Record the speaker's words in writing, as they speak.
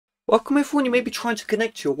Welcome everyone, you may be trying to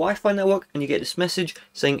connect to your Wi-Fi network and you get this message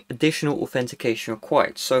saying additional authentication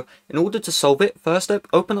required. So in order to solve it, first step,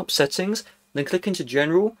 open up settings, then click into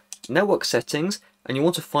general, network settings, and you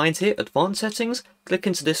want to find here advanced settings, click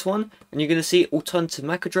into this one and you're going to see alternative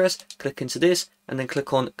MAC address, click into this and then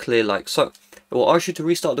click on clear like so. It will ask you to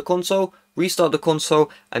restart the console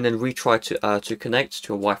and then retry to connect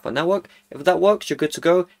to a Wi-Fi network. If that works, you're good to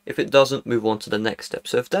go. If it doesn't, move on to the next step.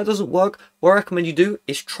 So if that doesn't work, what I recommend you do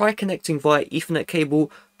is try connecting via Ethernet cable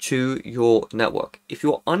to your network. If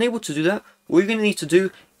you're unable to do that, what you're going to need to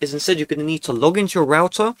do is instead you're going to need to log into your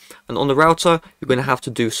router, and on the router you're going to have to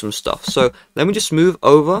do some stuff. So let me just move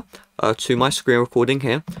over to my screen recording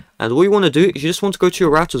here, and all you want to do is you just want to go to your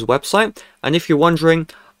router's website. And if you're wondering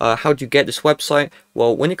how do you get this website,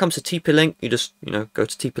 well, when it comes to TP-Link, you just go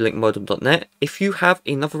to tplinkmodem.net. If you have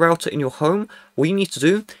another router in your home, what you need to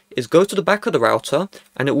do is go to the back of the router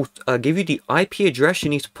and it will give you the IP address you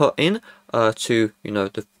need to put in to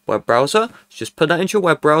the web browser. So just put that into your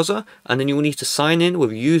web browser, and then you will need to sign in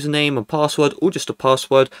with a username and password, or just a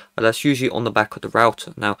password, and that's usually on the back of the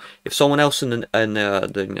router. Now if someone else in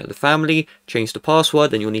the family changed the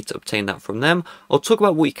password, then you'll need to obtain that from them. I'll talk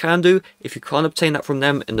about what you can do if you can't obtain that from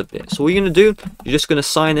them in a bit. So what you're going to do, you're just going to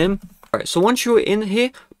sign in. Alright, so once you're in here,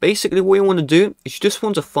 basically what you want to do is you just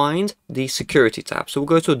want to find the security tab. So we'll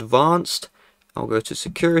go to advanced, I'll go to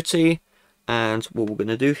security, and what we're going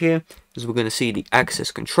to do here is we're going to see the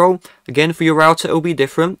access control. Again, for your router it'll be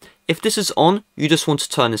different. If this is on, you just want to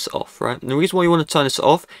turn this off, right? And the reason why you want to turn this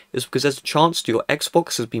off is because there's a chance your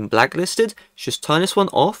Xbox has been blacklisted. Just turn this one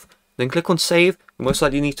off, then click on save. You most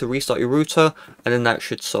likely need to restart your router, and then that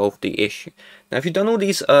should solve the issue. Now if you've done all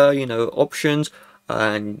these options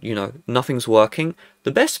and nothing's working,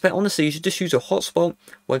 the best bet honestly is you just use a hotspot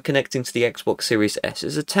when connecting to the Xbox Series S.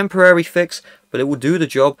 It's a temporary fix, but it will do the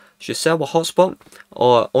job. Just set up a hotspot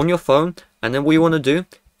on your phone, and then what you want to do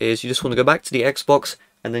is you just want to go back to the Xbox,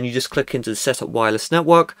 and then you just click into the setup wireless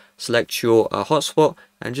network, select your hotspot,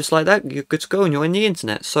 and just like that you're good to go and you're in the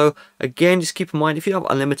internet. So again, just keep in mind, if you have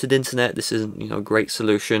unlimited internet, this isn't a great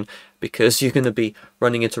solution, because you're going to be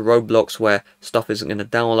running into roadblocks where stuff isn't going to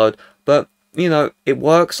download. But it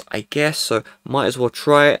works, I guess, so might as well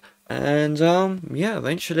try it. And yeah,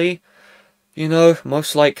 eventually,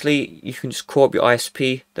 most likely you can just call up your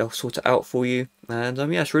ISP, they'll sort it out for you. And yeah,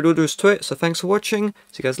 that's really all there is to it. So thanks for watching,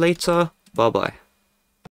 see you guys later, bye bye.